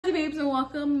babes, and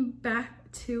welcome back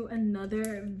to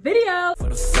another video. For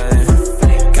the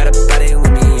fame, got a body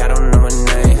with me, I don't know my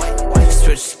name.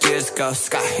 Switch gears, go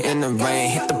sky in the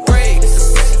rain, hit the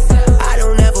brakes. I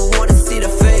don't ever want to see the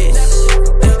face.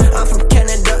 I'm from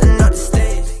Canada and not the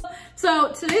States.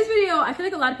 So today's video, I feel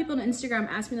like a lot of people on Instagram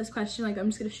ask me this question, like I'm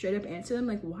just gonna straight up answer them.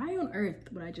 Like, why on earth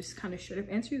would I just kind of straight up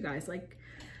answer you guys? Like,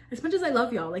 as much as I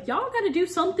love y'all, like y'all gotta do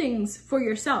some things for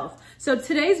yourself. So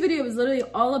today's video is literally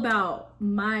all about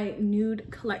my nude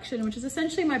collection, which is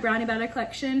essentially my brownie batter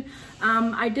collection.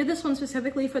 I did this one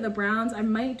specifically for the browns. I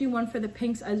might do one for the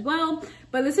pinks as well,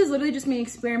 but this is literally just me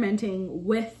experimenting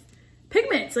with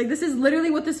pigments. Like, this is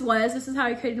literally what this was. This is how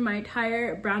I created my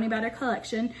entire brownie batter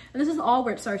collection, and this is all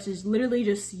where it starts, is literally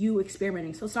just you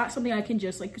experimenting. So it's not something I can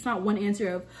just like, it's not one answer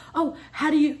of, oh, how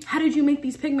did you make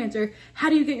these pigments, or how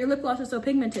do you get your lip glosses so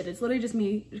pigmented? It's literally just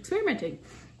me experimenting.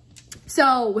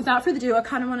 So without further ado, I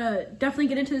kind of want to definitely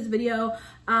get into this video.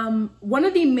 One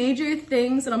of the major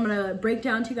things that I'm going to break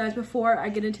down to you guys before I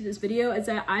get into this video is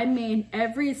that I made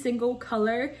every single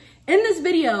color in this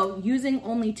video using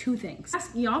only two things.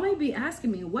 Y'all might be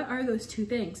asking me, what are those two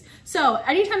things? So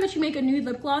anytime that you make a nude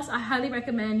lip gloss, I highly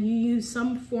recommend you use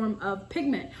some form of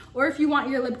pigment. Or if you want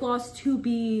your lip gloss to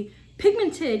be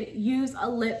pigmented, use a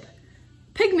lip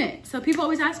pigment. So people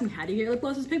always ask me, how do you get your lip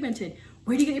glosses pigmented?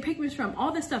 Where do you get your pigments from?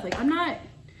 All this stuff. Like, I'm not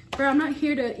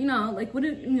here to, you know, like, what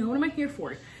am I here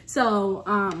for? So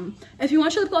if you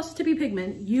want your lip glosses to be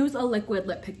pigment, use a liquid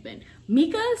lip pigment.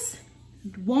 Mika's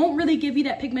won't really give you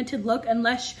that pigmented look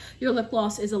unless your lip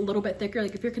gloss is a little bit thicker.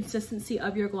 Like, if your consistency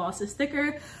of your gloss is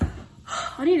thicker.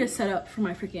 I need to set up for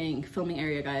my freaking filming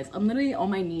area, guys. I'm literally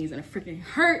on my knees and it freaking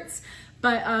hurts.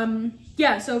 But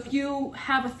yeah, so if you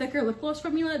have a thicker lip gloss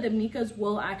formula, then Mika's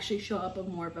will actually show up with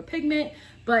more of a pigment.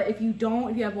 But if you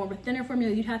don't, if you have more of a thinner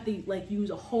formula, you'd have to like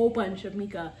use a whole bunch of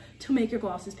Mika to make your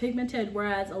glosses pigmented,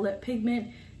 whereas a lip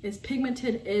pigment is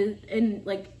pigmented in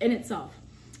itself.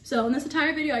 So in this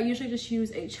entire video, I usually just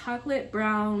use a chocolate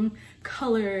brown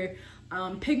color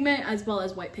pigment as well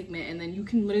as white pigment, and then you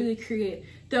can literally create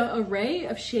the array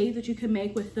of shades that you can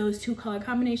make with those two color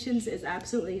combinations is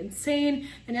absolutely insane.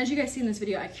 And as you guys see in this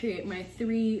video, I create my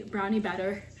 3 brownie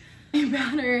batter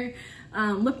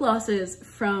lip glosses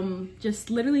from just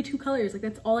literally 2 colors. Like,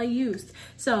 that's all I used.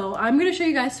 So I'm gonna show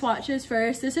you guys swatches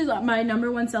first. This is my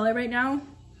 #1 seller right now.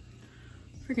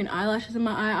 Freaking eyelashes in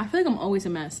my eye. I feel like I'm always a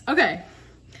mess. Okay,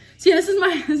 so yeah, this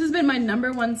has been my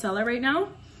 #1 seller right now.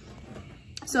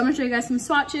 So I'm gonna show you guys some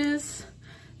swatches.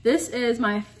 This is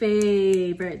my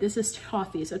favorite. This is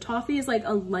Toffee. So Toffee is like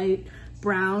a light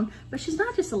brown, but she's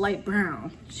not just a light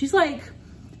brown. She's like,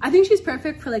 I think she's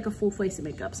perfect for like a full face of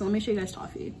makeup. So let me show you guys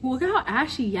Toffee. Look at how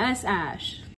ashy. Yes,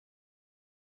 Ash.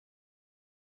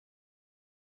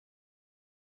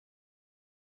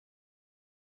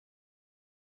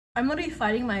 I'm literally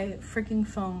fighting my freaking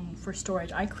phone for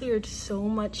storage. I cleared so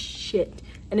much shit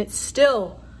and it's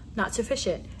still not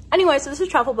sufficient. Anyway, so this is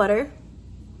Truffle Butter.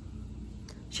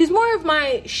 She's more of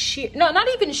my sheer, no, not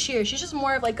even sheer. She's just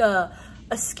more of like a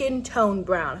skin tone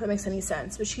brown, if that makes any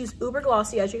sense. But she's uber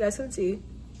glossy, as you guys can see.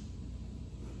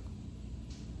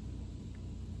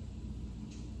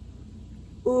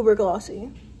 Uber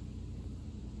glossy.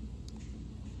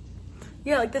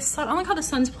 Yeah, like the sun, I don't like how the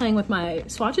sun's playing with my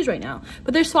swatches right now.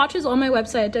 But there's swatches on my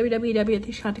website at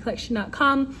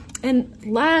www.theshanticollection.com. And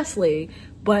lastly,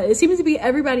 but it seems to be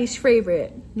everybody's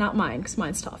favorite, not mine, because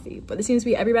mine's Toffee, but it seems to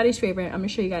be everybody's favorite. I'm gonna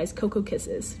show you guys Cocoa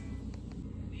Kisses.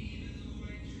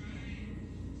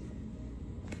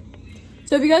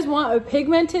 So if you guys want a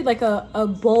pigmented, like a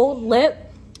bold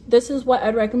lip, this is what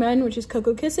I'd recommend, which is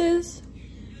Cocoa Kisses.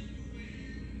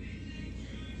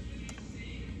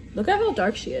 Look at how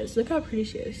dark she is. Look how pretty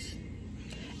she is.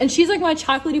 And she's like my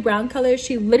chocolatey brown color.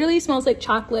 She literally smells like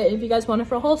chocolate. If you guys want her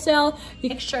for wholesale, you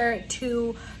make sure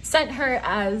to scent her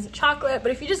as chocolate.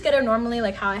 But if you just get her normally,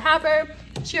 like how I have her,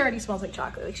 she already smells like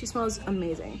chocolate. Like, she smells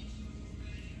amazing.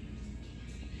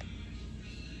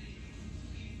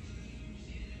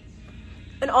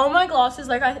 And all my glosses,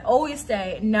 like I always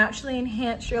say, naturally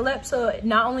enhance your lips. So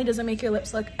not only does it make your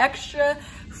lips look extra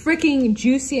freaking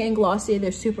juicy and glossy,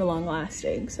 they're super long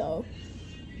lasting. So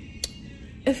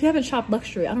if you haven't shopped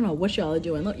luxury, I don't know what y'all are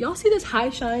doing. Look, y'all see this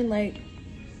high shine, like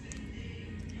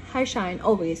high shine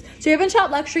always. So if you haven't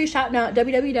shopped luxury, shop now at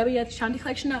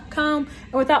www.theshanticollection.com.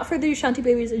 And without further ado, Shanti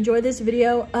babies, enjoy this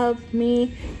video of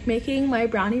me making my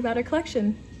brownie batter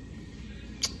collection.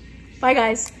 Bye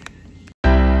guys.